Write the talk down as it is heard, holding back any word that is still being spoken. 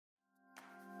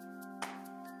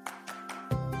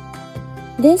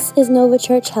This is Nova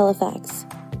Church Halifax,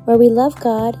 where we love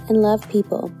God and love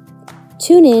people.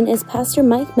 Tune in as Pastor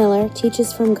Mike Miller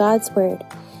teaches from God's Word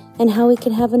and how we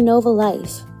can have a Nova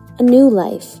life, a new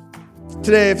life.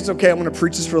 Today, if it's okay, I'm going to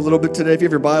preach this for a little bit today. If you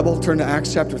have your Bible, turn to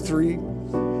Acts chapter 3. If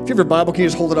you have your Bible, can you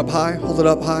just hold it up high? Hold it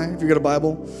up high if you got a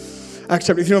Bible. Acts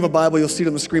chapter, if you don't have a Bible, you'll see it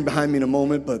on the screen behind me in a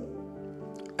moment, but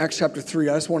Acts chapter 3,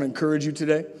 I just want to encourage you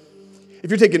today. If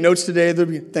you're taking notes today,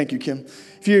 thank you, Kim.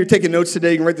 If you're taking notes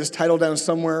today, you can write this title down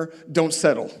somewhere, Don't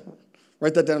Settle.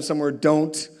 Write that down somewhere,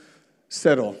 Don't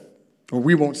Settle. Or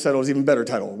We Won't Settle is even better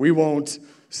title. We Won't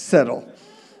Settle.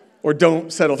 Or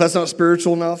Don't Settle. If that's not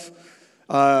spiritual enough,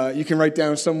 you can write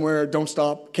down somewhere, Don't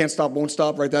Stop, Can't Stop, Won't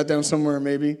Stop. Write that down somewhere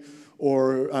maybe.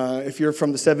 Or if you're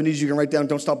from the 70s, you can write down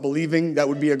Don't Stop Believing. That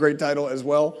would be a great title as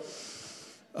well.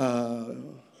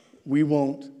 We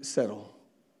Won't Settle.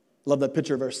 Love that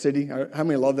picture of our city. How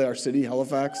many love that our city,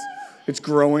 Halifax? It's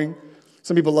growing.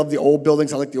 Some people love the old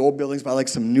buildings. I like the old buildings, but I like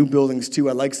some new buildings too.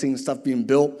 I like seeing stuff being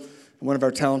built. And one of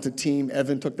our talented team,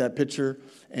 Evan, took that picture.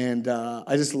 And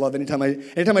I just love anytime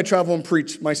I travel and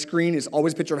preach, my screen is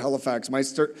always a picture of Halifax, my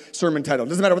sermon title. It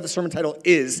doesn't matter what the sermon title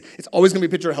is. It's always going to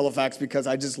be a picture of Halifax because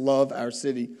I just love our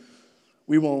city.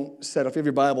 We won't settle. If you have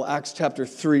your Bible, Acts chapter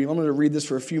 3. I'm going to read this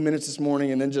for a few minutes this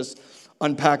morning and then just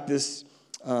unpack this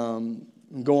and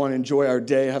go on and enjoy our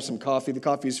day, have some coffee. The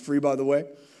coffee is free, by the way.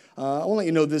 I want to let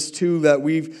you know this, too, that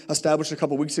we've established a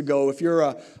couple weeks ago. If you're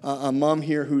a mom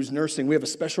here who's nursing, we have a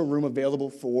special room available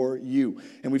for you.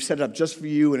 And we've set it up just for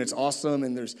you, and it's awesome,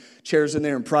 and there's chairs in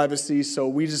there and privacy. So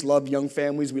we just love young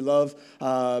families. We love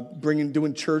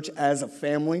doing church as a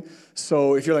family.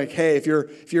 So if you're like, hey, if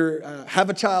you have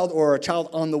a child or a child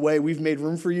on the way, we've made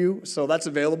room for you. So that's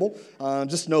available.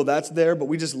 Just know that's there. But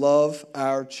we just love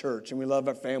our church, and we love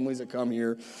our families that come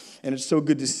here. And it's so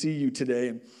good to see you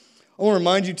today. I want to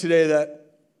remind you today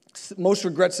that most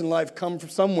regrets in life come from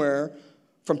somewhere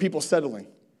from people settling.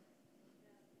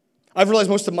 I've realized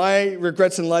most of my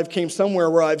regrets in life came somewhere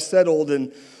where I've settled,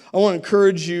 and I want to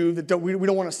encourage you that we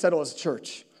don't want to settle as a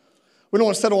church. We don't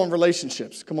want to settle on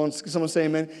relationships. Come on, someone say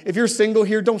amen. If you're single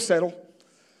here, don't settle.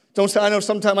 Don't say, I know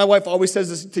sometimes my wife always says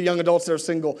this to young adults that are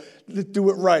single,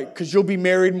 do it right, because you'll be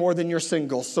married more than you're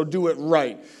single, so do it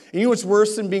right. And you know what's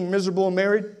worse than being miserable and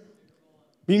married?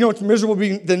 You know what's miserable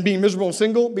than being miserable and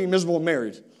single? Being miserable and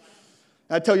married.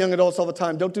 I tell young adults all the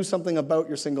time, don't do something about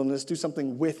your singleness. Do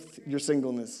something with your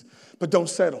singleness. But don't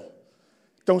settle.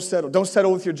 Don't settle. Don't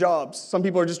settle with your jobs. Some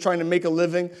people are just trying to make a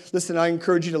living. Listen, I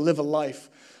encourage you to live a life.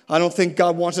 I don't think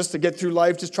God wants us to get through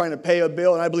life just trying to pay a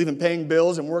bill, and I believe in paying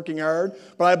bills and working hard,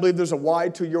 but I believe there's a why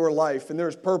to your life, and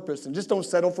there's purpose, and just don't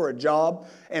settle for a job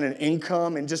and an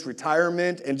income and just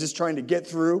retirement and just trying to get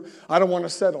through. I don't want to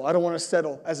settle. I don't want to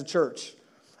settle as a church.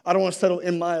 I don't want to settle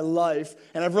in my life.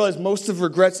 And I've realized most of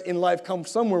regrets in life come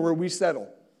somewhere where we settle.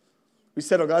 We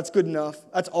settle, that's good enough.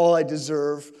 That's all I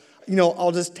deserve. You know,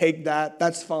 I'll just take that.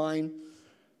 That's fine.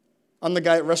 I'm the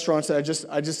guy at restaurants that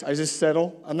I just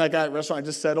settle. I'm that guy at restaurant, I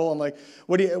just settle. I'm like,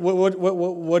 what do you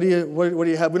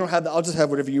have? We don't have that. I'll just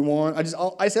have whatever you want.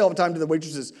 I say all the time to the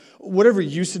waitresses, whatever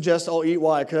you suggest, I'll eat.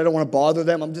 Why? Because I don't want to bother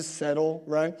them. I'm just settle,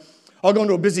 right? I'll go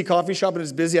into a busy coffee shop and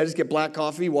it's busy. I just get black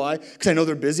coffee. Why? Because I know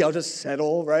they're busy. I'll just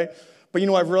settle, right? But you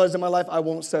know, I've realized in my life, I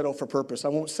won't settle for purpose. I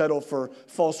won't settle for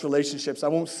false relationships. I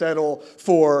won't settle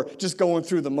for just going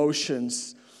through the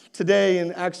motions. Today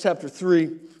in Acts chapter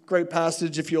 3, great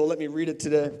passage, if you'll let me read it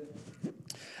today.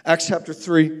 Acts chapter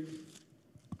 3. I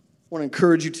want to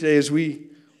encourage you today as we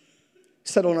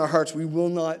settle in our hearts, we will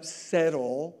not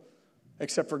settle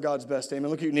except for God's best.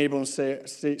 Amen. Look at your neighbor and say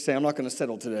I'm not going to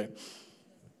settle today.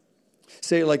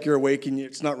 Say it like you're awake and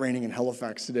it's not raining in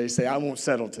Halifax today. Say, I won't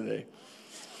settle today.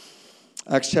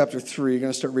 Acts chapter 3, you're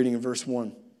going to start reading in verse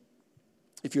 1.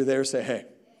 If you're there, say, hey.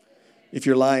 If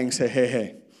you're lying, say, hey,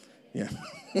 hey. Yeah.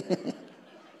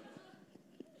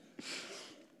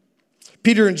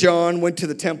 Peter and John went to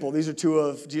the temple. These are two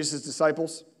of Jesus'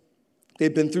 disciples.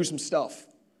 They've been through some stuff.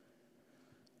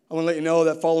 I want to let you know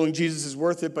that following Jesus is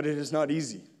worth it, but it is not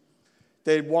easy.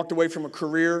 They walked away from a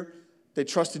career. They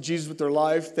trusted Jesus with their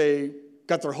life. They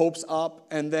got their hopes up.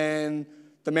 And then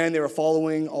the man they were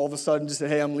following all of a sudden just said,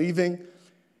 hey, I'm leaving.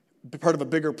 Part of a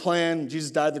bigger plan.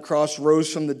 Jesus died on the cross,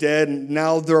 rose from the dead. And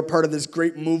now they're a part of this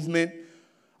great movement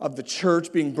of the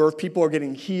church being birthed. People are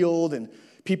getting healed and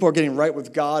people are getting right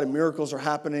with God and miracles are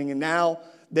happening. And now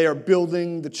they are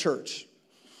building the church.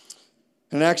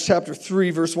 In Acts chapter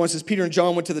 3, verse 1 says, Peter and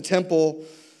John went to the temple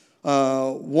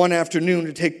one afternoon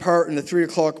to take part in the 3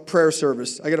 o'clock prayer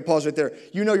service. I got to pause right there.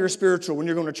 You know you're spiritual when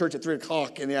you're going to church at 3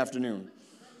 o'clock in the afternoon.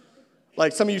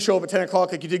 Like some of you show up at 10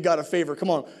 o'clock like you did God a favor. Come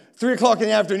on. 3 o'clock in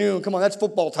the afternoon, come on, that's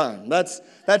football time. That's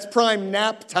prime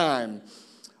nap time.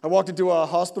 I walked into a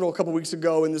hospital a couple weeks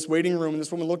ago in this waiting room, and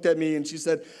this woman looked at me and she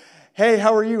said, "Hey,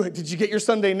 how are you? Did you get your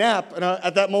Sunday nap?" And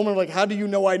at that moment, I'm like, "How do you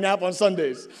know I nap on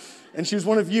Sundays?" And she was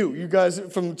one of you guys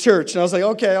from church. And I was like,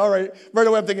 "Okay, all right." Right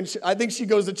away, I'm thinking, I think she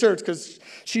goes to church because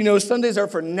she knows Sundays are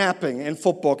for napping and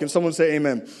football. Can someone say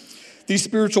amen? These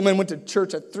spiritual men went to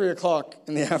church at 3 o'clock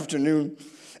in the afternoon.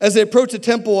 As they approached the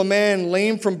temple, a man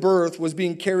lame from birth was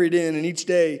being carried in, and each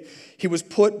day he was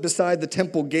put beside the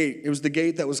temple gate. It was the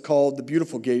gate that was called the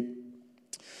Beautiful Gate,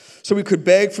 so he could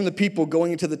beg from the people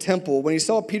going into the temple. When he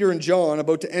saw Peter and John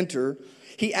about to enter,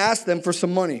 he asked them for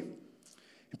some money.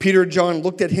 Peter and John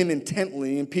looked at him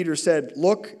intently, and Peter said,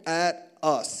 "Look at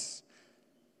us."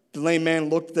 The lame man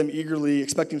looked at them eagerly,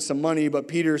 expecting some money, but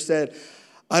Peter said,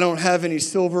 "I don't have any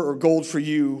silver or gold for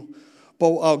you,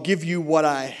 but I'll give you what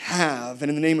I have. And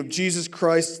in the name of Jesus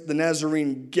Christ, the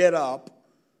Nazarene, get up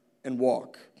and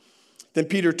walk." Then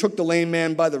Peter took the lame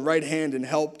man by the right hand and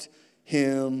helped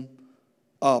him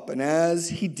up. And as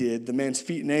he did, the man's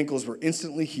feet and ankles were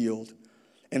instantly healed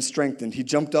and strengthened. He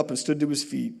jumped up and stood to his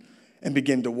feet and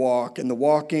began to walk. And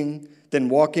walking,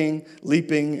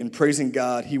 leaping, and praising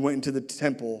God, he went into the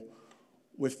temple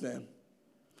with them.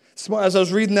 So as I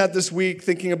was reading that this week,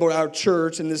 thinking about our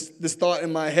church and this thought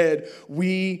in my head,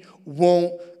 we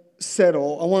won't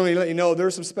settle. I want to let you know there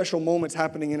are some special moments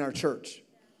happening in our church.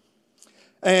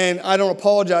 And I don't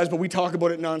apologize, but we talk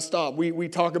about it nonstop. We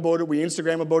talk about it. We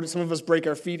Instagram about it. Some of us break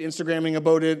our feet Instagramming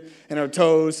about it and our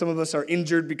toes. Some of us are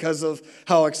injured because of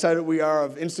how excited we are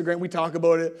of Instagram. We talk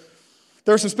about it.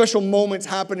 There are some special moments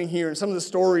happening here, and some of the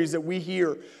stories that we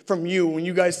hear from you when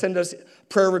you guys send us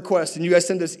prayer requests and you guys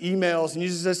send us emails and you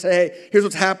just say, "Hey, here's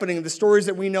what's happening." The stories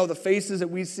that we know, the faces that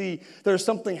we see, there's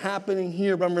something happening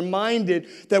here. But I'm reminded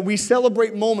that we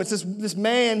celebrate moments. This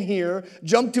man here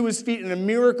jumped to his feet and a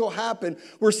miracle happened.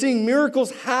 We're seeing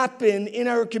miracles happen in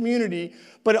our community,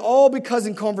 but all because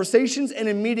in conversations and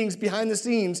in meetings behind the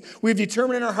scenes, we've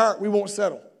determined in our heart we won't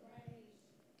settle.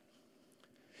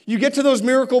 You get to those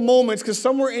miracle moments because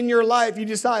somewhere in your life you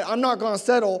decide, I'm not going to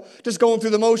settle just going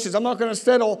through the motions. I'm not going to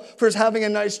settle for just having a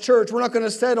nice church. We're not going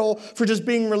to settle for just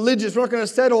being religious. We're not going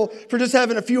to settle for just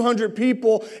having a few hundred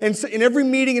people. And in every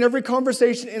meeting, in every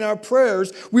conversation, in our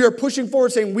prayers, we are pushing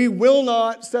forward saying we will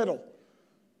not settle.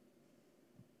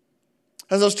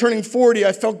 As I was turning 40,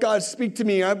 I felt God speak to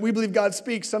me. We believe God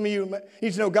speaks. Some of you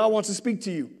need to know God wants to speak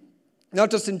to you. Not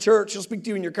just in church. He'll speak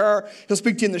to you in your car. He'll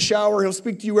speak to you in the shower. He'll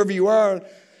speak to you wherever you are.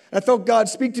 I felt God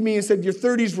speak to me and said, "Your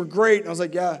 30s were great." And I was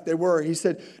like, "Yeah, they were." He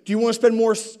said, "Do you want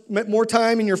to spend more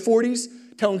time in your 40s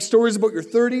telling stories about your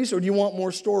 30s, or do you want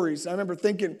more stories?" I remember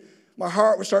thinking, my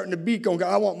heart was starting to beat, going,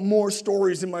 "God, I want more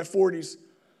stories in my 40s."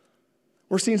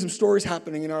 We're seeing some stories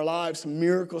happening in our lives, some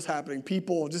miracles happening,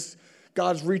 people, just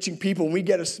God's reaching people, and we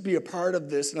get to be a part of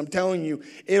this. And I'm telling you,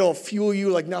 it'll fuel you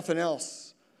like nothing else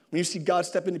when you see God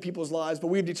step into people's lives. But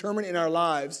we've determined in our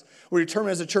lives, we're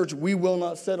determined as a church, we will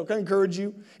not settle. Can I encourage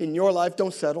you in your life,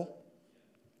 don't settle.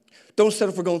 Don't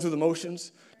settle for going through the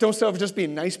motions. Don't settle for just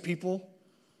being nice people.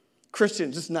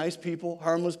 Christians, just nice people,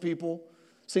 harmless people.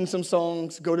 Sing some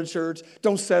songs, go to church.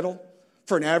 Don't settle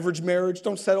for an average marriage.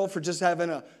 Don't settle for just having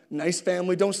a nice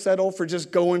family. Don't settle for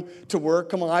just going to work.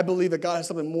 Come on, I believe that God has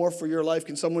something more for your life.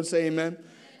 Can someone say amen?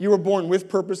 You were born with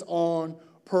purpose, on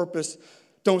purpose.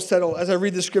 Don't settle. As I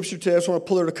read the scripture today, I just want to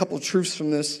pull out a couple of truths from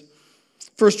this.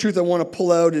 First truth I want to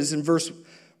pull out is in verse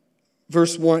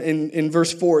 1. In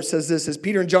verse 4, it says this: as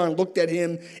Peter and John looked at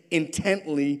him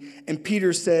intently, and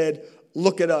Peter said,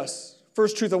 "Look at us."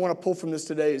 First truth I want to pull from this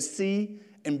today is see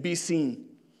and be seen.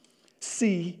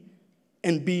 See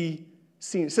and be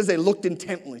seen. It says they looked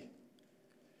intently.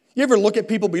 You ever look at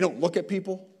people but you don't look at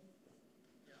people?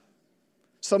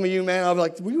 Some of you, man, I'll be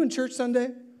like, "Were you in church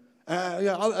Sunday?"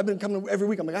 Yeah, I've been coming every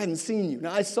week. I'm like, "I haven't seen you."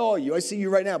 Now, I saw you. I see you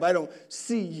right now, but I don't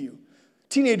see you.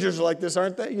 Teenagers are like this,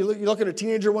 aren't they? You look at a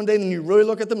teenager one day, and then you really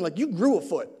look at them like, you grew a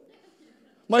foot.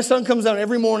 My son comes down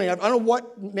every morning. I don't know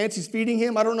what Nancy's feeding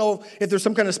him. I don't know if there's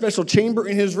some kind of special chamber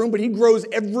in his room, but he grows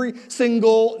every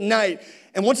single night.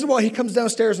 And once in a while, he comes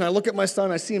downstairs, and I look at my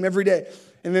son. I see him every day.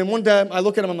 And then one time, I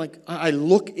look at him. I'm like, I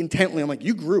look intently. I'm like,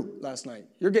 you grew last night.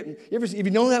 If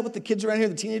you know that with the kids around here,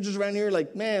 the teenagers around here,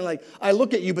 like, man, like, I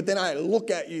look at you, but then I look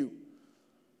at you.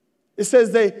 It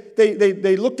says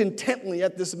they looked intently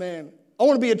at this man. I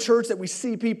want to be a church that we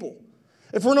see people.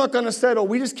 If we're not going to settle,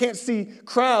 we just can't see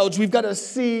crowds. We've got to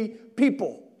see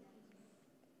people.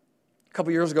 A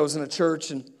couple years ago, I was in a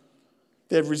church, and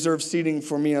they had reserved seating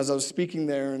for me as I was speaking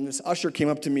there, and this usher came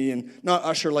up to me, and not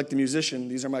usher like the musician.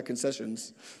 These are my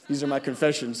concessions. These are my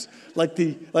confessions. Like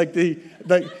the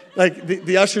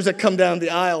ushers that come down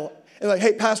the aisle. And like,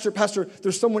 hey, pastor,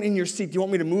 there's someone in your seat. Do you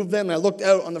want me to move them? And I looked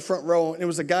out on the front row, and it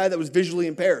was a guy that was visually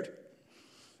impaired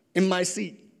in my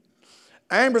seat.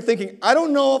 I remember thinking, I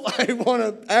don't know if I want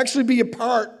to actually be a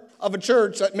part of a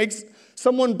church that makes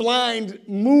someone blind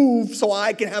move so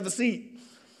I can have a seat.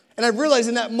 And I realized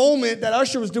in that moment that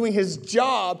usher was doing his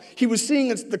job. He was seeing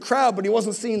the crowd, but he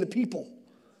wasn't seeing the people.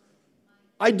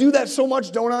 I do that so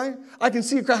much, don't I? I can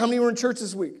see a crowd. How many were in church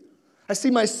this week? I see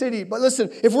my city. But listen,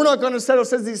 if we're not going to settle, it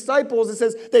says the disciples, it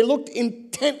says they looked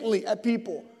intently at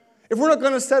people. If we're not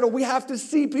going to settle, we have to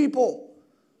see people.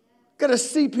 Got to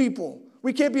see people.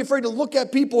 We can't be afraid to look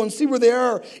at people and see where they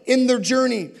are in their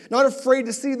journey. Not afraid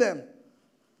to see them.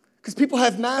 Because people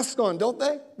have masks on, don't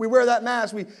they? We wear that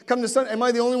mask. We come to Sunday. Am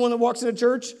I the only one that walks into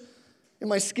church? In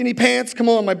my skinny pants, come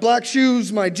on, my black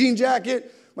shoes, my jean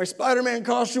jacket, my Spider-Man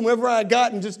costume, whatever I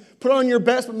got, and just put on your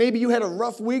best, but maybe you had a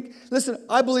rough week. Listen,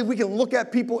 I believe we can look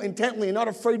at people intently and not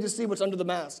afraid to see what's under the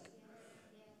mask.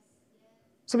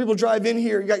 Some people drive in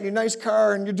here, you got your nice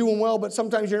car and you're doing well, but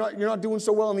sometimes you're not doing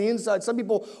so well on the inside. Some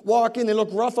people walk in, they look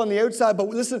rough on the outside, but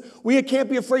listen, we can't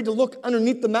be afraid to look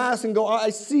underneath the mask and go,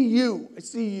 I see you, I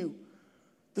see you.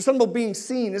 There's something about being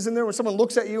seen, isn't there? When someone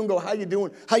looks at you and go, how you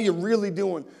doing? How you really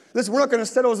doing? Listen, we're not going to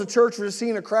settle as a church for just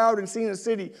seeing a crowd and seeing a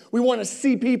city. We want to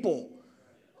see people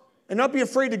and not be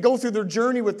afraid to go through their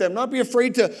journey with them, not be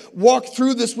afraid to walk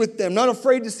through this with them, not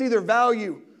afraid to see their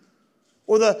value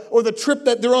or the trip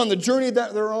that they're on, the journey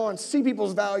that they're on, see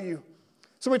people's value.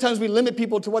 So many times we limit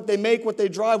people to what they make, what they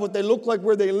drive, what they look like,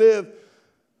 where they live.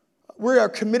 We are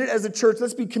committed as a church.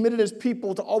 Let's be committed as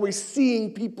people to always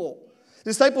seeing people.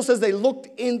 The disciple says they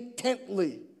looked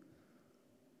intently.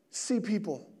 See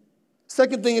people.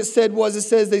 Second thing they said,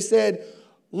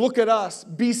 look at us,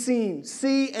 be seen.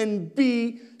 See and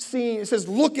be seen. It says,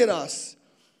 look at us.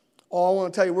 Oh, I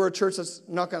want to tell you, we're a church that's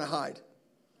not going to hide.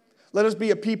 Let us be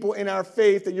a people in our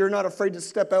faith that you're not afraid to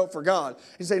step out for God.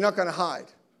 You say, not going to hide.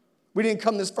 We didn't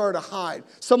come this far to hide.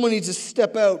 Someone needs to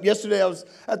step out. Yesterday I was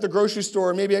at the grocery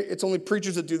store. Maybe it's only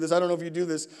preachers that do this. I don't know if you do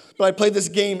this. But I play this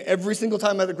game every single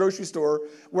time at the grocery store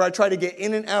where I try to get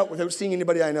in and out without seeing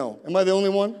anybody I know. Am I the only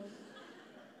one?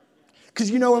 Because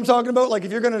you know what I'm talking about? Like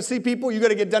if you're going to see people, you got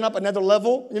to get done up another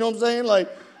level. You know what I'm saying? Like,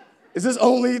 is this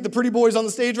only the pretty boys on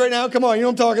the stage right now? Come on, you know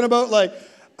what I'm talking about? Like,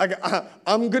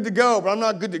 I'm good to go, but I'm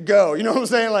not good to go. You know what I'm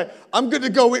saying? Like, I'm good to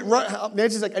go. Wait,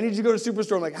 Nancy's like, I need you to go to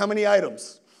Superstore. I'm like, how many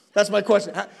items? That's my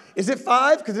question. Is it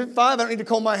 5? Because if it's 5, I don't need to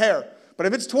comb my hair. But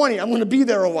if it's 20, I'm going to be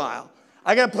there a while.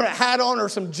 I got to put a hat on or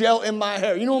some gel in my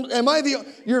hair. You know,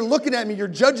 you're looking at me, you're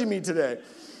judging me today.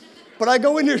 But I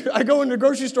go into the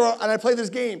grocery store and I play this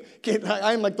game.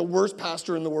 I'm like the worst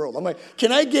pastor in the world. I'm like,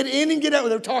 can I get in and get out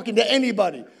without talking to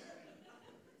anybody?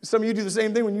 Some of you do the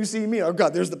same thing when you see me. Oh,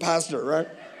 God, there's the pastor, right?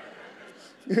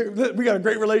 We got a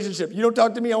great relationship. You don't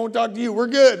talk to me, I won't talk to you. We're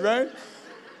good, right?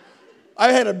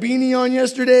 I had a beanie on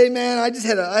yesterday, man. I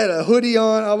had a hoodie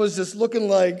on. I was just looking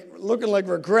like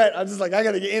regret. I was just like, I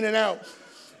got to get in and out.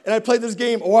 And I played this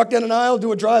game. I walk down an aisle,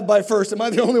 do a drive-by first. Am I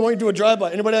the only one who do a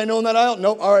drive-by? Anybody I know in that aisle?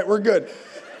 Nope. All right, we're good.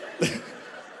 Is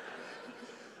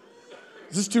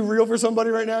this too real for somebody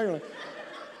right now? You're like,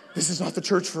 this is not the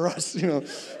church for us, you know.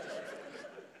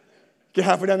 Get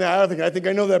halfway down the aisle, I think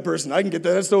I know that person. I can get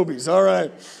that at Sobeys. All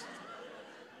right.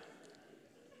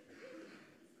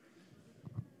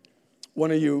 One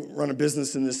of you run a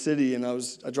business in this city, and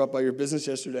I dropped by your business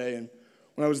yesterday, and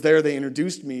when I was there, they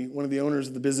introduced me. One of the owners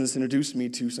of the business introduced me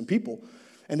to some people,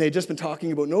 and they had just been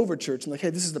talking about Nova Church. I'm like,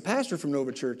 hey, this is the pastor from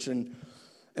Nova Church, and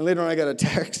later on I got a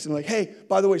text, and like, hey,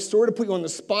 by the way, sorry to put you on the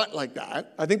spot like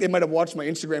that. I think they might have watched my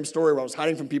Instagram story where I was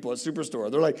hiding from people at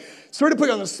Superstore. They're like, sorry to put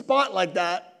you on the spot like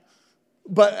that,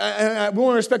 but we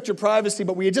want to respect your privacy,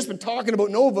 but we had just been talking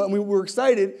about Nova, and we were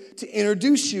excited to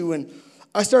introduce you, and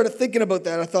I started thinking about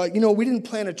that. I thought, we didn't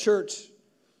plant a church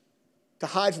to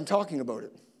hide from talking about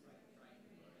it.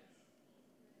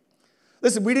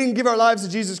 Listen, we didn't give our lives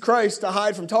to Jesus Christ to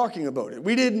hide from talking about it.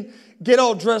 We didn't get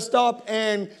all dressed up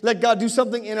and let God do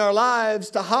something in our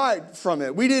lives to hide from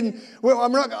it.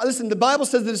 Listen, the Bible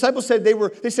says, the disciples said,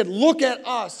 they said, look at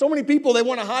us. So many people, they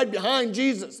want to hide behind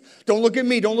Jesus. Don't look at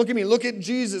me, look at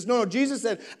Jesus. No, Jesus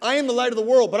said, I am the light of the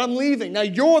world, but I'm leaving. Now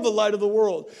you're the light of the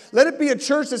world. Let it be a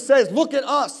church that says, look at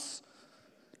us.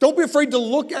 Don't be afraid to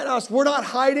look at us. We're not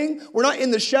hiding. We're not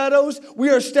in the shadows. We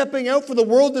are stepping out for the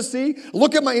world to see.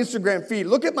 Look at my Instagram feed.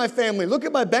 Look at my family. Look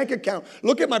at my bank account.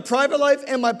 Look at my private life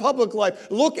and my public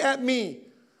life. Look at me.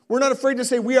 We're not afraid to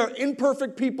say we are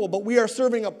imperfect people, but we are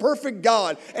serving a perfect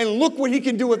God. And look what he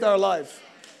can do with our life.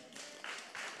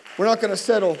 We're not going to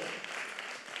settle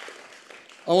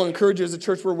I want to encourage you as a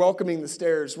church, we're welcoming the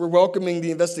stares. We're welcoming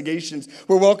the investigations.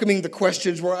 We're welcoming the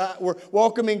questions. We're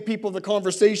welcoming people, the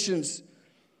conversations.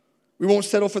 We won't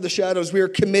settle for the shadows. We are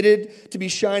committed to be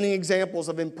shining examples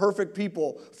of imperfect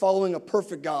people following a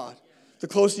perfect God. The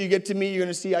closer you get to me, you're going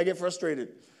to see I get frustrated.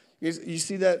 You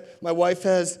see that my wife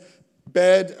has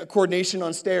bad coordination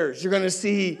on stairs. You're going to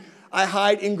see I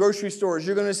hide in grocery stores.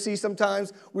 You're going to see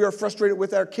sometimes we are frustrated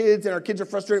with our kids and our kids are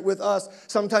frustrated with us.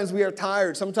 Sometimes we are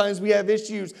tired. Sometimes we have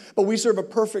issues, but we serve a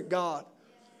perfect God.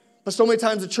 But so many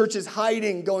times the church is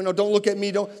hiding, going, no, don't look at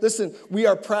me. Don't listen. We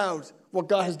are proud of what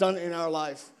God has done in our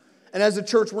life. And as a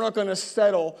church, we're not going to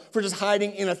settle for just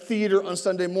hiding in a theater on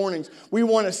Sunday mornings. We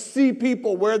want to see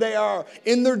people where they are,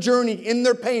 in their journey, in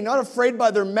their pain, not afraid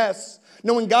by their mess,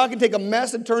 knowing God can take a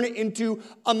mess and turn it into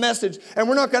a message. And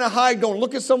we're not going to hide going,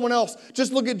 look at someone else.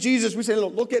 Just look at Jesus. We say,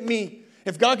 look at me.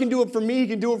 If God can do it for me, he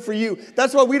can do it for you.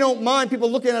 That's why we don't mind people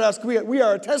looking at us. We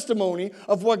are a testimony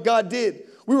of what God did.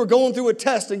 We were going through a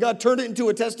test, and God turned it into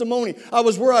a testimony. I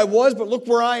was where I was, but look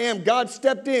where I am. God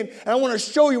stepped in, and I want to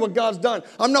show you what God's done.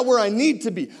 I'm not where I need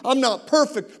to be. I'm not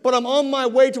perfect, but I'm on my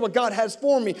way to what God has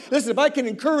for me. Listen, if I can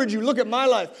encourage you, look at my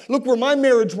life. Look where my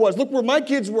marriage was. Look where my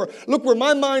kids were. Look where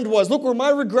my mind was. Look where my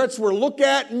regrets were. Look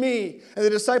at me. And the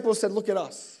disciples said, look at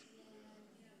us.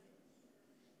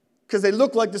 Because they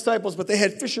looked like disciples, but they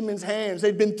had fishermen's hands.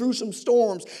 They'd been through some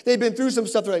storms. They'd been through some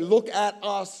stuff. They're like, look at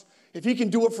us. If he can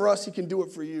do it for us, he can do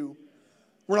it for you.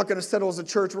 We're not going to settle as a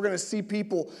church. We're going to see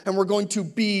people, and we're going to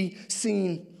be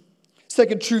seen.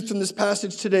 Second truth from this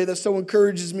passage today that so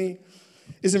encourages me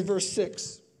is in verse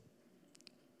 6.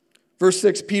 Verse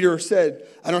 6, Peter said,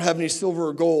 I don't have any silver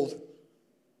or gold,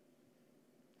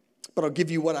 but I'll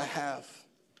give you what I have.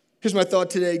 Here's my thought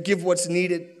today. Give what's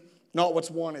needed, not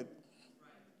what's wanted.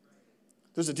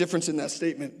 There's a difference in that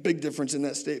statement, big difference in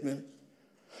that statement.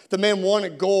 The man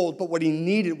wanted gold, but what he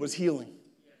needed was healing.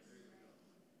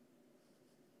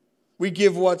 We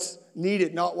give what's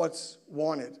needed, not what's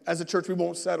wanted. As a church, we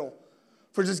won't settle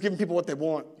for just giving people what they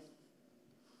want.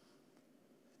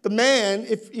 The man,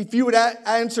 if you had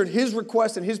answered his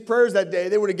request and his prayers that day,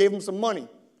 they would have gave him some money.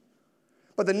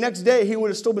 But the next day, he would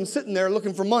have still been sitting there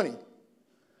looking for money.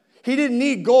 He didn't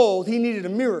need gold. He needed a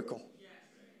miracle.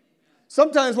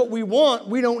 Sometimes what we want,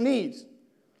 we don't need.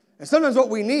 And sometimes what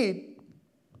we need,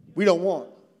 we don't want.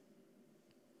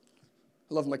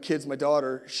 I love my kids. My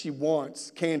daughter, she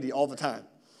wants candy all the time.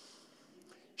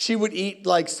 She would eat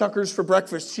like suckers for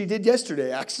breakfast. She did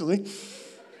yesterday, actually.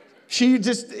 She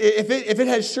just, if it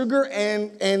has sugar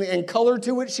and color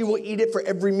to it, she will eat it for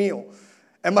every meal.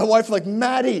 And my wife's like,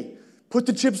 Maddie, put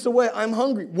the chips away. I'm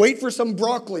hungry. Wait for some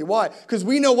broccoli. Why? Because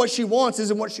we know what she wants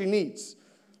isn't what she needs.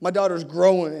 My daughter's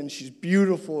growing, and she's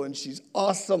beautiful, and she's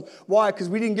awesome. Why? Because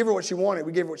we didn't give her what she wanted.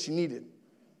 We gave her what she needed.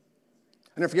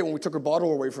 I never forget when we took her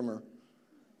bottle away from her.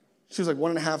 She was like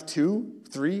 1.5, 2,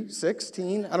 3,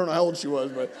 16. I don't know how old she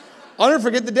was, but I'll never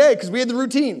forget the day because we had the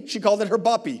routine. She called it her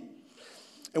boppy.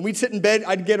 And we'd sit in bed.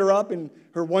 I'd get her up in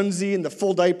her onesie and the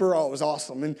full diaper. Oh, it was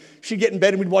awesome. And she'd get in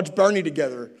bed, and we'd watch Barney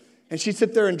together. And she'd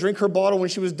sit there and drink her bottle. When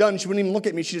she was done, she wouldn't even look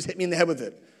at me. She just hit me in the head with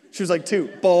it. She was like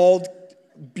 2, bald,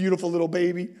 beautiful little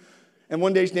baby. And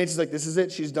one day, Nancy's like, this is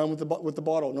it. She's done with the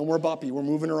bottle. No more boppy. We're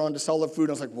moving her on to solid food.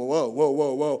 And I was like,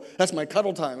 whoa. That's my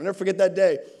cuddle time. I'll never forget that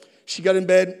day. She got in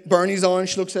bed. Barney's on.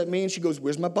 She looks at me, and she goes,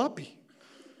 where's my boppy?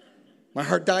 My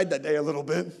heart died that day a little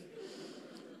bit.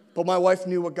 But my wife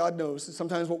knew what God knows.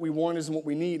 Sometimes what we want isn't what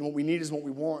we need, and what we need isn't what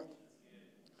we want.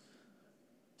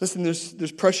 Listen,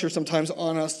 there's pressure sometimes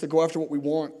on us to go after what we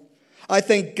want. I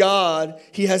thank God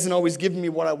he hasn't always given me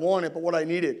what I wanted, but what I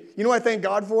needed. You know what I thank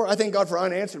God for? I thank God for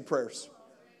unanswered prayers.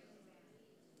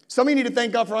 Some of you need to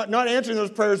thank God for not answering those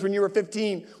prayers when you were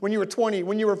 15, when you were 20,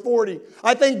 when you were 40.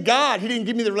 I thank God he didn't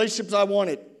give me the relationships I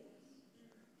wanted.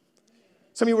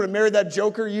 Some of you would have married that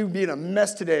joker. You'd be in a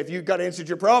mess today if you got answered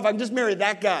your prayer. Oh, if I can just marry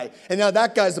that guy, and now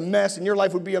that guy's a mess, and your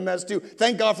life would be a mess too.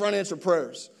 Thank God for unanswered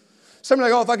prayers. Some are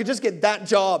like, oh, if I could just get that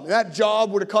job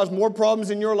would have caused more problems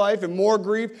in your life and more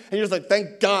grief. And you're just like,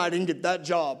 thank God I didn't get that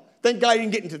job. Thank God I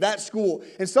didn't get into that school.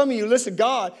 And some of you, listen,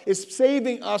 God is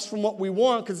saving us from what we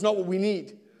want because it's not what we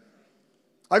need.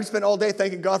 I could spend all day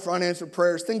thanking God for unanswered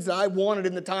prayers, things that I wanted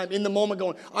in the time, in the moment,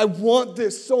 going, I want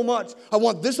this so much. I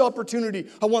want this opportunity.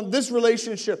 I want this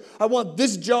relationship. I want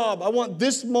this job. I want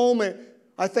this moment.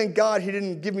 I thank God he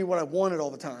didn't give me what I wanted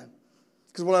all the time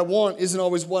because what I want isn't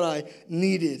always what I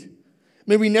needed.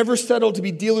 May we never settle to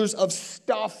be dealers of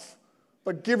stuff,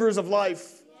 but givers of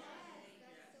life.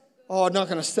 Oh, I'm not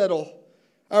going to settle.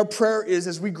 Our prayer is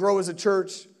as we grow as a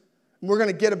church, we're going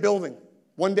to get a building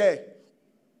one day.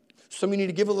 Some of you need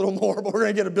to give a little more, but we're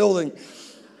going to get a building.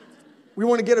 We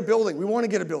want to get a building. We want to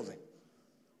get a building.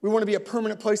 We want to be a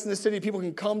permanent place in the city people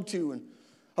can come to. And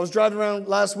I was driving around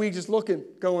last week just looking,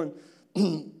 going,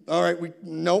 all right, we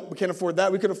can't afford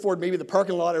that. We could afford maybe the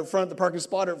parking lot out front, the parking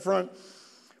spot out front.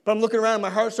 But I'm looking around and my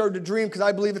heart started to dream because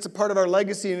I believe it's a part of our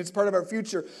legacy and it's part of our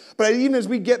future. But even as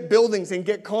we get buildings and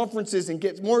get conferences and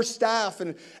get more staff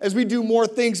and as we do more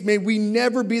things, may we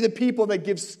never be the people that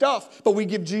give stuff, but we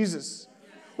give Jesus.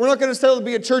 We're not going to settle to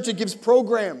be a church that gives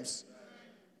programs.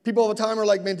 People all the time are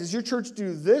like, man, does your church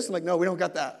do this? I'm like, no, we don't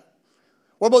got that.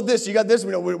 What about this? You got this?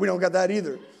 We don't got that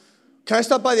either. Can I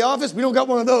stop by the office? We don't got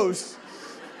one of those.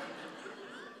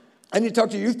 I need to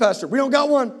talk to your youth pastor. We don't got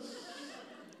one.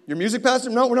 Your music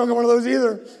pastor? No, we don't got one of those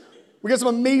either. We got some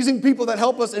amazing people that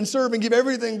help us and serve and give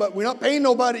everything, but we're not paying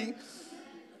nobody.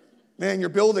 Man, your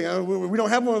building, we don't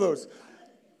have one of those.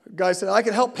 A guy said, I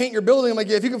can help paint your building. I'm like,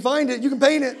 yeah, if you can find it, you can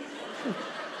paint it.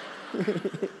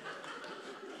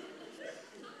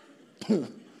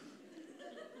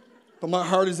 But my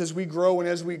heart is as we grow and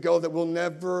as we go that we'll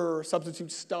never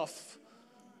substitute stuff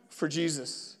for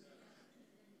Jesus.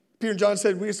 Peter and John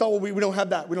said, we don't have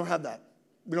that. We don't have that.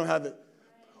 We don't have it.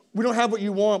 We don't have what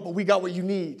you want, but we got what you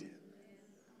need.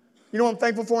 You know what I'm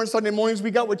thankful for on Sunday mornings? We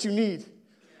got what you need.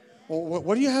 Well,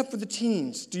 what do you have for the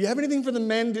teens? Do you have anything for the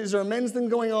men? Is there a men's thing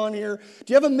going on here?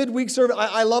 Do you have a midweek service?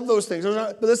 I love those things.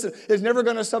 But listen, it's never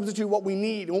going to substitute what we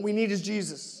need. And what we need is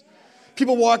Jesus.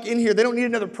 People walk in here. They don't need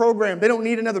another program. They don't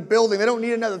need another building. They don't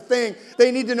need another thing.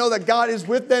 They need to know that God is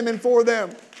with them and for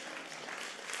them.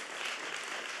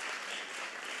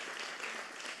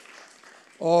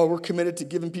 Oh, we're committed to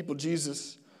giving people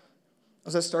Jesus. I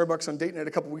was at Starbucks on date night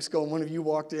a couple weeks ago, and one of you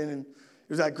walked in, and it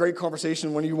was that great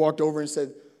conversation. One of you walked over and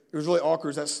said, it was really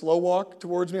awkward. It was that slow walk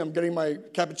towards me. I'm getting my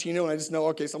cappuccino, and I just know,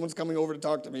 okay, someone's coming over to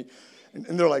talk to me.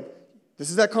 And they're like, this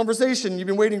is that conversation you've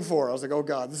been waiting for. I was like, oh,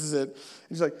 God, this is it. And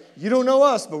he's like, you don't know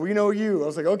us, but we know you. I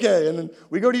was like, okay. And then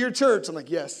we go to your church. I'm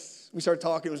like, yes. We started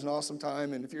talking. It was an awesome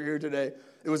time. And if you're here today,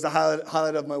 it was the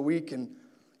highlight of my week, and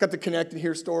got to connect and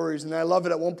hear stories. And I love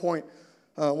it. At one point,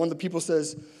 one of the people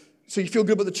says, so you feel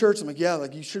good about the church? I'm like, yeah,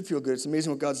 like you should feel good. It's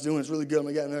amazing what God's doing. It's really good. I'm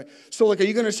like, yeah. And so like, are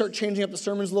you going to start changing up the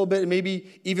sermons a little bit and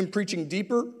maybe even preaching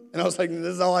deeper? And I was like, this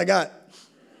is all I got.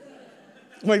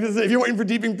 I'm like, if you're waiting for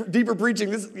deeper preaching,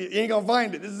 you ain't going to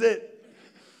find it. This is it.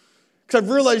 Because I've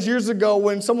realized years ago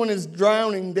when someone is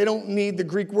drowning, they don't need the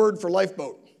Greek word for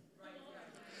lifeboat.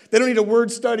 They don't need a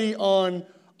word study on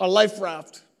a life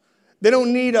raft. They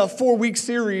don't need a 4-week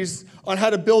series on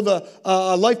how to build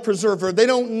a life preserver. They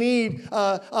don't need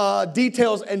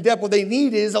details and depth. What they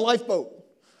need is a lifeboat.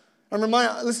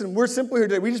 Listen, we're simple here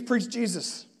today. We just preach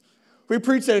Jesus. We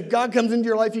preach that if God comes into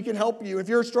your life, he can help you. If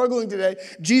you're struggling today,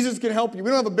 Jesus can help you.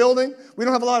 We don't have a building. We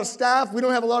don't have a lot of staff. We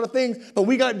don't have a lot of things, but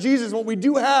we got Jesus. What we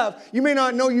do have, you may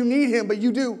not know you need him, but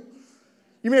you do.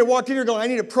 You may have walked in here going, I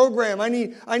need a program. I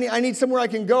need somewhere I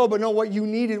can go. But no, what you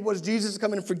needed was Jesus to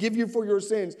come in and forgive you for your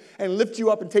sins and lift you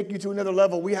up and take you to another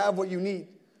level. We have what you need.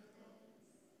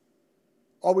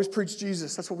 Always preach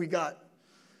Jesus. That's what we got.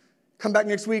 Come back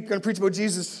next week. Going to preach about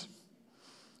Jesus.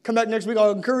 Come back next week. I'll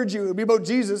encourage you. It'll be about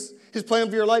Jesus. His plan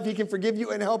for your life. He can forgive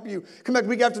you and help you. Come back the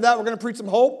week after that. We're going to preach some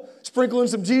hope. Sprinkle in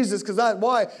some Jesus. Because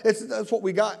that's what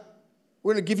we got.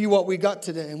 We're going to give you what we got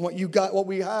today. And what you got, what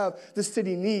we have, this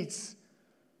city needs.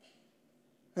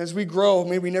 As we grow,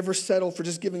 may we never settle for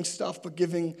just giving stuff, but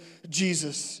giving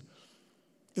Jesus.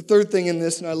 The third thing in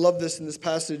this, and I love this in this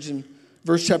passage in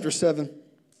verse chapter 7. It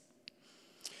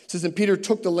says, and Peter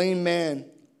took the lame man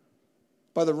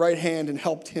by the right hand and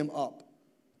helped him up.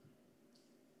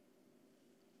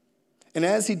 And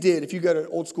as he did, if you got an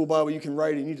old school Bible, you can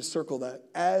write it, you need to circle that.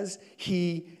 As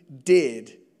he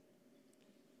did,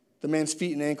 the man's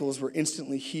feet and ankles were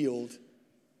instantly healed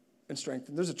and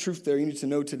strengthened. There's a truth there you need to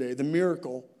know today. The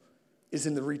miracle is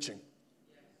in the reaching.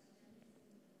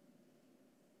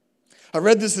 I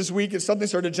read this week and something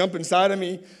started to jump inside of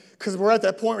me because we're at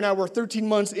that point now. We're 13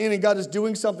 months in and God is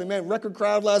doing something. Man, record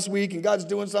crowd last week and God's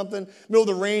doing something. Middle of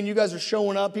the rain, you guys are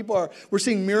showing up. We're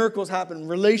seeing miracles happen,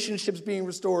 relationships being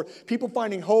restored, people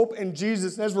finding hope in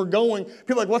Jesus. And as we're going,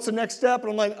 people are like, what's the next step?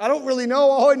 And I'm like, I don't really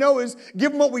know. All I know is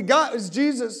give them what we got is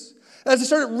Jesus. As I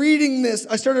started reading this,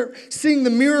 I started seeing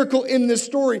the miracle in this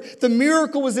story. The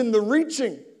miracle was in the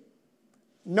reaching,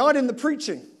 not in the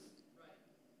preaching.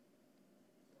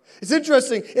 It's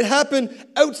interesting. It happened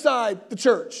outside the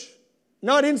church,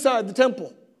 not inside the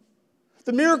temple.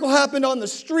 The miracle happened on the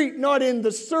street, not in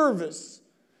the service.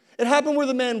 It happened where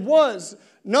the man was,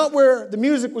 not where the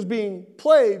music was being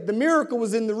played. The miracle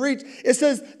was in the reach. It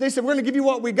says, they said, we're going to give you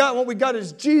what we got. And what we got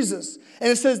is Jesus.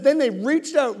 And it says, then they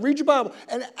reached out, read your Bible.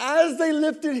 And as they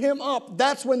lifted him up,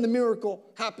 that's when the miracle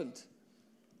happened.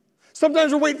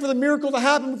 Sometimes we're waiting for the miracle to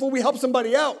happen before we help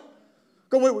somebody out.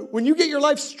 When you get your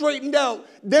life straightened out,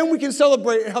 then we can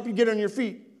celebrate and help you get on your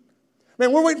feet.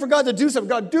 Man, we're waiting for God to do something.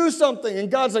 God, do something. And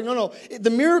God's like, no. The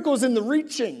miracle is in the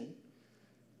reaching,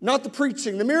 not the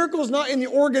preaching. The miracle is not in the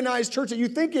organized church that you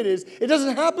think it is. It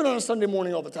doesn't happen on a Sunday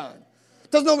morning all the time.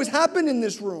 It doesn't always happen in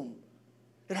this room.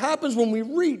 It happens when we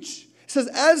reach. It says,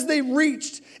 as they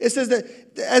reached, it says that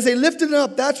as they lifted it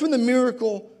up, that's when the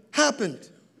miracle happened.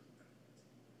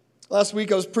 Last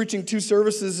week I was preaching 2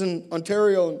 services in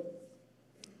Ontario, and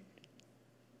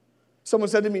someone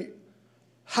said to me,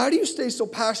 how do you stay so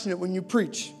passionate when you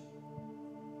preach?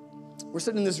 We're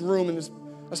sitting in this room, and this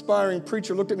aspiring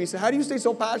preacher looked at me and said, how do you stay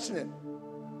so passionate?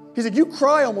 He's like, you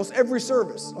cry almost every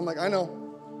service. I'm like, I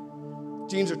know.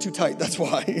 Jeans are too tight, that's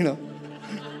why,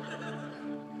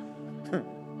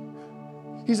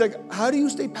 He's like, how do you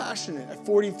stay passionate at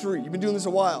 43? You've been doing this a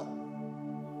while.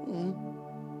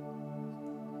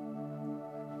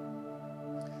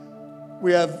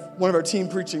 We have one of our team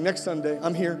preaching next Sunday.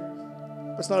 I'm here.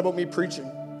 But it's not about me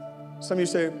preaching. Some of you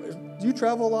say, do you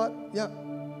travel a lot? Yeah.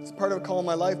 It's part of a call in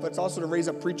my life, but it's also to raise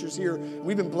up preachers here.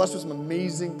 We've been blessed with some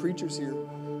amazing preachers here.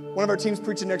 One of our team's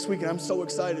preaching next week, and I'm so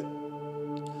excited.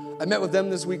 I met with him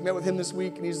this week,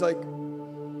 and he's like,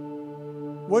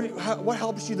 what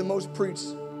helps you the most preach?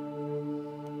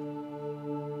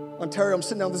 Ontario, I'm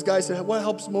sitting down with this guy, I said, what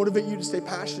helps motivate you to stay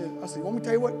passionate? I said, you want me to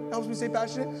tell you what helps me stay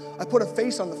passionate? I put a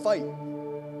face on the fight.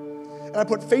 And I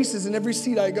put faces in every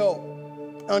seat I go.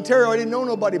 In Ontario, I didn't know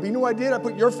nobody, but you know what I did? I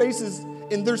put your faces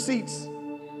in their seats.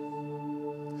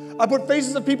 I put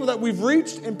faces of people that we've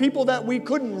reached and people that we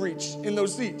couldn't reach in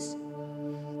those seats.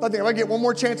 I think if I get one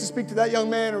more chance to speak to that young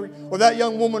man or that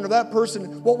young woman or that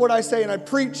person, what would I say? And I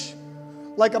preach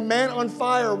like a man on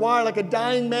fire. Why? Like a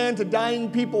dying man to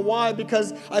dying people. Why?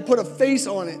 Because I put a face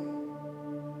on it.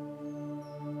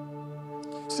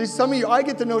 See, some of you, I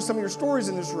get to know some of your stories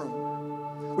in this room.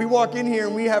 We walk in here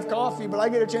and we have coffee, but I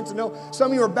get a chance to know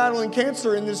some of you are battling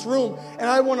cancer in this room, and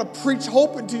I want to preach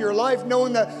hope into your life,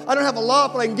 knowing that I don't have a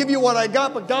lot, but I can give you what I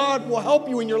got, but God will help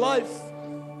you in your life.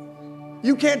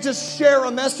 You can't just share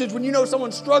a message when you know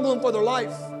someone's struggling for their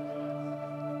life.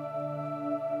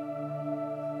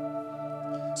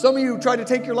 Some of you tried to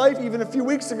take your life even a few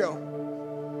weeks ago.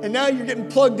 And now you're getting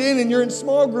plugged in and you're in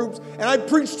small groups. And I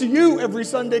preach to you every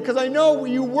Sunday because I know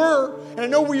where you were and I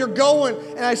know where you're going.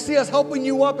 And I see us helping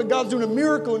you up and God's doing a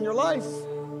miracle in your life.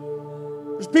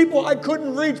 There's people I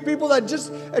couldn't reach, people that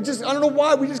just I don't know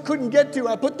why, we just couldn't get to.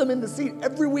 I put them in the seat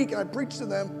every week and I preach to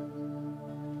them.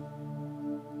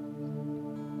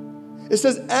 It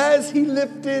says, as he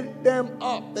lifted them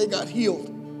up, they got healed.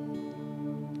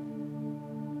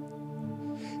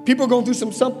 People are going through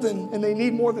something and they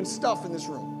need more than stuff in this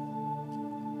room.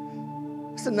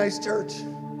 It's a nice church,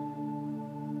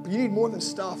 but you need more than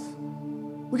stuff.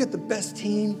 We got the best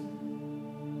team,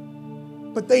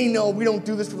 but they know we don't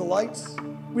do this for the lights.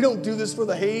 We don't do this for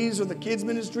the haze or the kids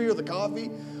ministry or the coffee.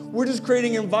 We're just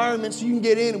creating environments so you can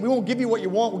get in, and we won't give you what you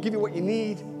want, we'll give you what you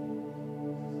need.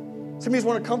 Some of you just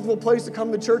want a comfortable place to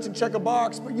come to church and check a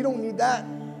box, but you don't need that.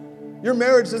 Your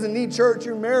marriage doesn't need church,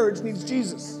 your marriage needs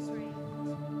Jesus.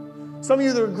 Some of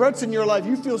you, the regrets in your life,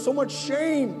 you feel so much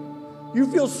shame. You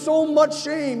feel so much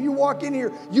shame. You walk in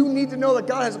here, you need to know that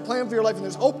God has a plan for your life and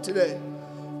there's hope today.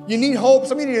 You need hope.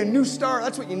 Some of you need a new start.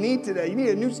 That's what you need today. You need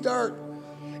a new start.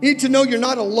 You need to know you're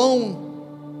not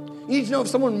alone. You need to know if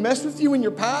someone messed with you in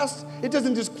your past, it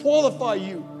doesn't disqualify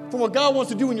you from what God wants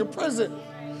to do in your present.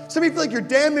 Some of you feel like you're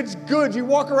damaged goods. You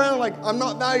walk around like, I'm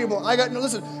not valuable.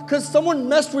 Listen, because someone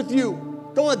messed with you.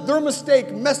 Don't let their mistake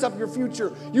mess up your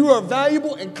future. You are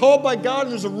valuable and called by God,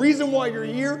 and there's a reason why you're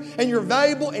here, and you're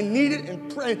valuable and needed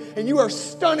and you are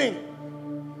stunning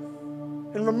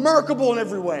and remarkable in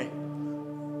every way.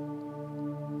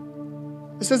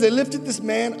 It says they lifted this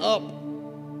man up.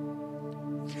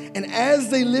 And as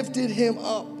they lifted him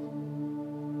up,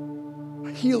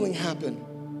 healing happened.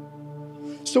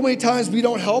 So many times we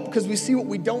don't help because we see what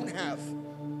we don't have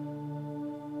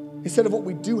instead of what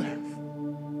we do have.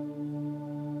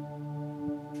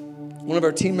 One of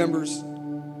our team members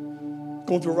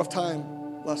going through a rough time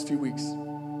last few weeks.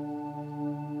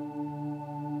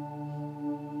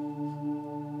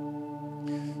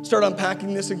 Started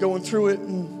unpacking this and going through it,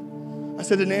 and I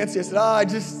said to Nancy, I said, I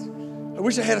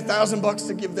wish I had $1,000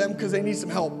 to give them because they need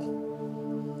some help.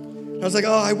 And I was like,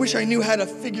 I wish I knew how to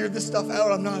figure this stuff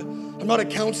out. I'm not a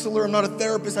counselor, I'm not a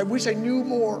therapist. I wish I knew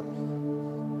more.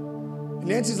 And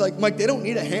Nancy's like, Mike, they don't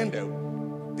need a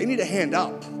handout. They need a hand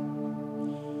up.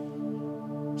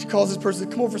 She calls this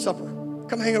person, come over for supper.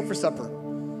 Come hang out for supper.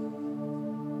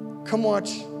 Come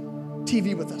watch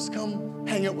TV with us. Come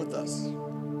hang out with us.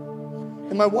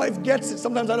 And my wife gets it.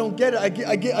 Sometimes I don't get it. I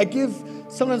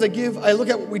look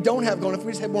at what we don't have going. If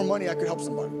we just had more money, I could help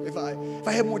somebody. If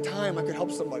I had more time, I could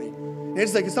help somebody. And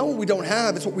it's like, it's not what we don't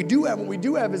have, it's what we do have. What we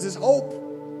do have is this hope.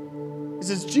 It's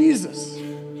this Jesus. I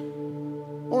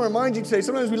want to remind you today,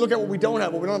 sometimes we look at what we don't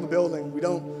have. Well, we don't have a building. We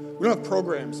don't have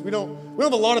programs. We don't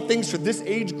have a lot of things for this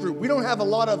age group. We don't have a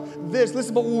lot of this.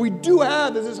 Listen, but what we do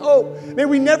have is this hope. May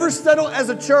we never settle as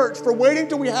a church for waiting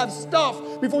till we have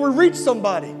stuff before we reach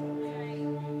somebody.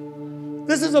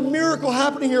 This is a miracle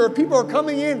happening here. People are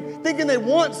coming in thinking they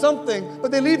want something,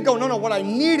 but they leave going, no, what I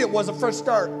needed was a fresh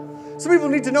start. Some people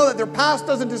need to know that their past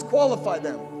doesn't disqualify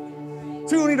them.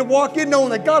 Some people need to walk in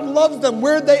knowing that God loves them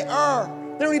where they are.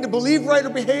 They don't need to believe right or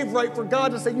behave right for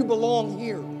God to say, you belong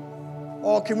here.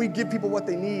 Oh, can we give people what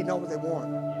they need, not what they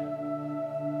want?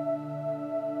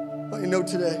 Let you know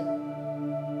today,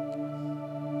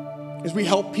 as we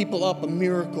help people up, a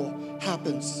miracle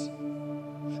happens.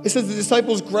 It says the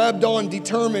disciples grabbed on,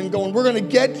 determined, going, we're going to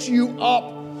get you up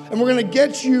and we're going to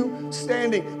get you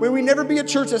standing. May we never be a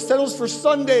church that settles for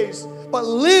Sundays, but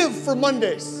live for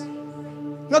Mondays.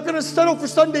 Not going to settle for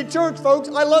Sunday church, folks.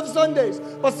 I love Sundays,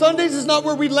 but Sundays is not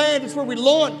where we land, it's where we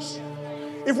launch.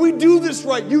 If we do this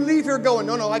right, you leave here going,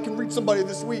 no, I can reach somebody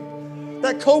this week.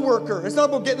 That coworker, it's not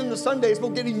about getting them to Sunday, it's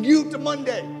about getting you to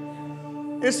Monday.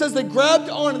 And it says they grabbed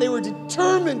on and they were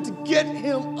determined to get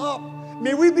him up.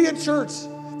 May we be a church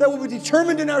that will be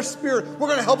determined in our spirit. We're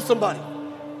going to help somebody.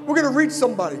 We're going to reach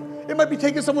somebody. It might be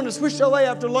taking someone to Swiss Chalet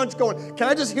after lunch going, can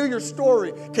I just hear your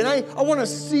story? I want to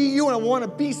see you and I want to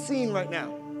be seen right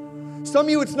now. Some of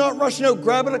you, it's not rushing out,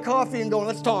 grabbing a coffee and going,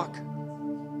 let's talk.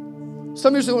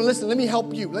 Some of you are going, listen, let me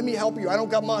help you. Let me help you. I don't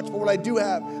got much, but what I do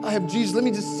have, I have Jesus. Let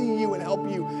me just see you and help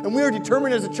you. And we are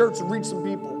determined as a church to reach some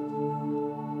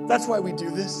people. That's why we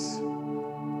do this.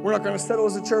 We're not going to settle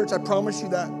as a church. I promise you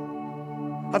that.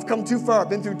 I've come too far. I've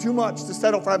been through too much to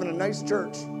settle for having a nice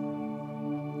church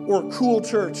or a cool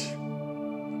church.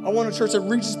 I want a church that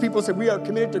reaches people and say, we are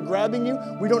committed to grabbing you.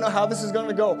 We don't know how this is going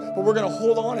to go, but we're going to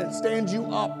hold on and stand you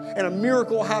up. And a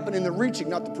miracle will happen in the reaching,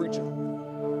 not the preaching.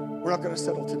 We're not going to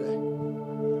settle today.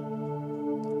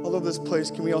 I love this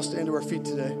place. Can we all stand to our feet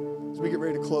today as we get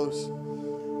ready to close?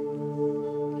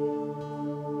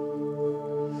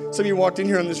 Some of you walked in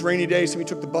here on this rainy day. Some of you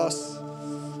took the bus.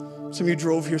 Some of you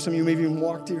drove here. Some of you maybe even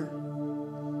walked here.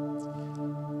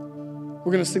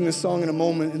 We're going to sing this song in a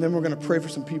moment, and then we're going to pray for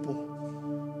some people.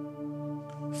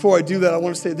 Before I do that, I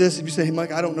want to say this. If you say, hey,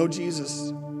 Mike, I don't know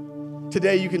Jesus.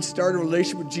 Today, you can start a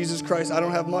relationship with Jesus Christ. I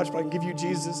don't have much, but I can give you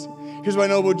Jesus. Here's what I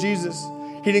know about Jesus.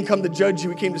 He didn't come to judge you.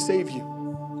 He came to save you.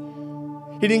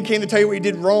 He didn't come to tell you what you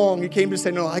did wrong. He came to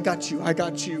say, no, I got you. I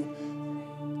got you.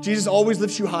 Jesus always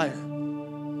lifts you higher.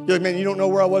 You're like, man, you don't know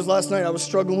where I was last night. I was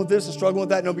struggling with this and struggling with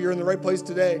that. No, but you're in the right place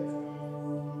today.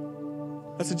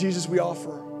 That's the Jesus we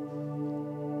offer.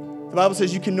 The Bible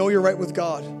says you can know you're right with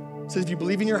God. It says if you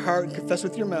believe in your heart and confess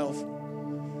with your mouth,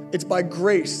 it's by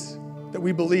grace that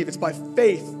we believe. It's by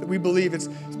faith that we believe. It's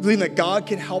believing that God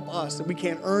can help us, that we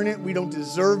can't earn it, we don't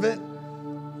deserve it.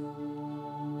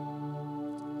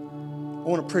 I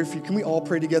want to pray for you. Can we all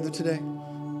pray together today?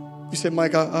 You say,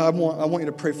 Mike, I want you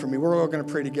to pray for me. We're all going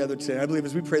to pray together today. I believe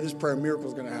as we pray this prayer, a miracle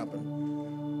is going to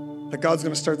happen. That God's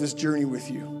going to start this journey with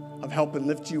you of helping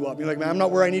lift you up. You're like, man, I'm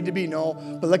not where I need to be. No,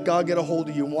 but let God get a hold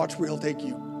of you and watch where he'll take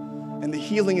you. And the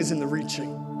healing is in the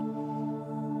reaching.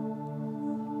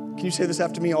 Can you say this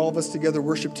after me? All of us together,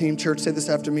 worship team, church, say this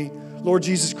after me. Lord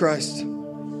Jesus Christ,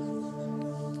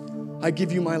 I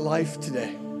give you my life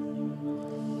today.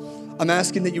 I'm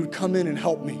asking that you would come in and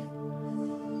help me.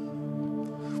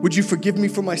 Would you forgive me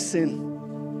for my sin?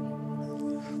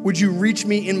 Would you reach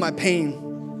me in my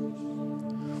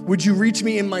pain? Would you reach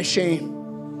me in my shame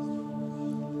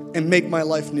and make my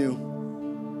life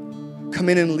new? Come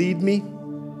in and lead me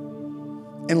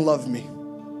and love me.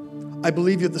 I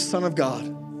believe you're the Son of God,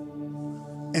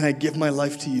 and I give my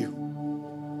life to you.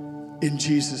 In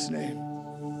Jesus' name.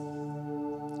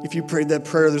 If you prayed that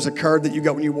prayer, there's a card that you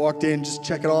got when you walked in. Just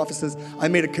check it off. It says, I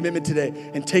made a commitment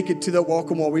today, and take it to that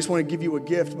welcome wall. We just want to give you a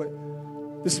gift. But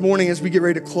this morning, as we get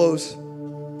ready to close,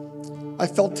 I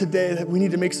felt today that we need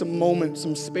to make some moment,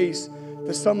 some space.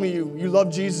 That some of you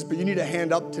love Jesus, but you need a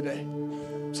hand up today.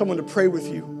 Someone to pray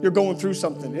with you. You're going through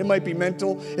something. It might be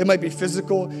mental. It might be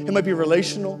physical. It might be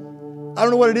relational. I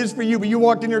don't know what it is for you, but you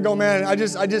walked in here going, man, I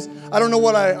don't know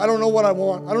what I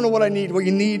want. I don't know what I need. What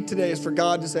you need today is for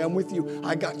God to say, I'm with you.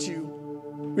 I got you.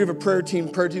 We have a prayer team.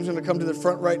 Prayer team's going to come to the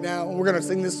front right now, and we're going to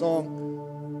sing this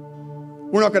song.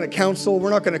 We're not going to counsel.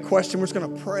 We're not going to question. We're just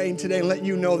going to pray today and let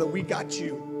you know that we got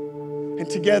you. And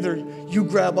together, you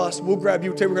grab us, we'll grab you.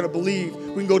 Today we're going to believe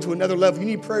we can go to another level. You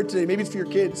need prayer today. Maybe it's for your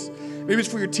kids. Maybe it's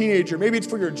for your teenager. Maybe it's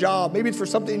for your job. Maybe it's for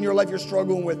something in your life you're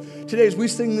struggling with. Today, as we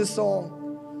sing this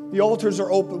song, the altars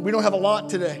are open. We don't have a lot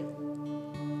today.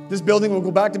 This building will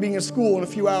go back to being a school in a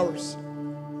few hours.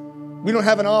 We don't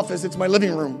have an office. It's my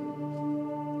living room.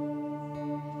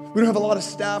 We don't have a lot of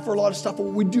staff or a lot of stuff, but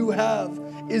what we do have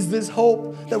is this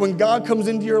hope that when God comes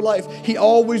into your life, he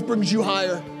always brings you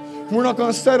higher. We're not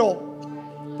going to settle.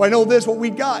 But I know this, what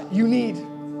we got, you need.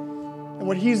 And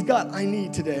what he's got, I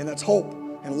need today. And that's hope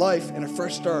and life and a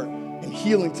fresh start and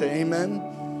healing today.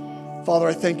 Amen. Father,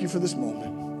 I thank you for this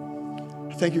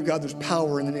moment. I thank you, God, there's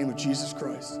power in the name of Jesus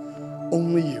Christ.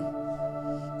 Only you.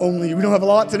 Only you. We don't have a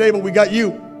lot today, but we got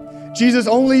you. Jesus,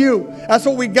 only you. That's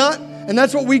what we got, and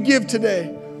that's what we give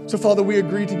today. So, Father, we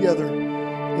agree together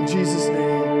in Jesus'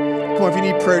 name. Come on, if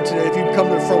you need prayer today, if you come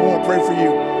to the front, we want to pray for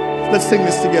you. Let's sing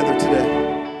this together today.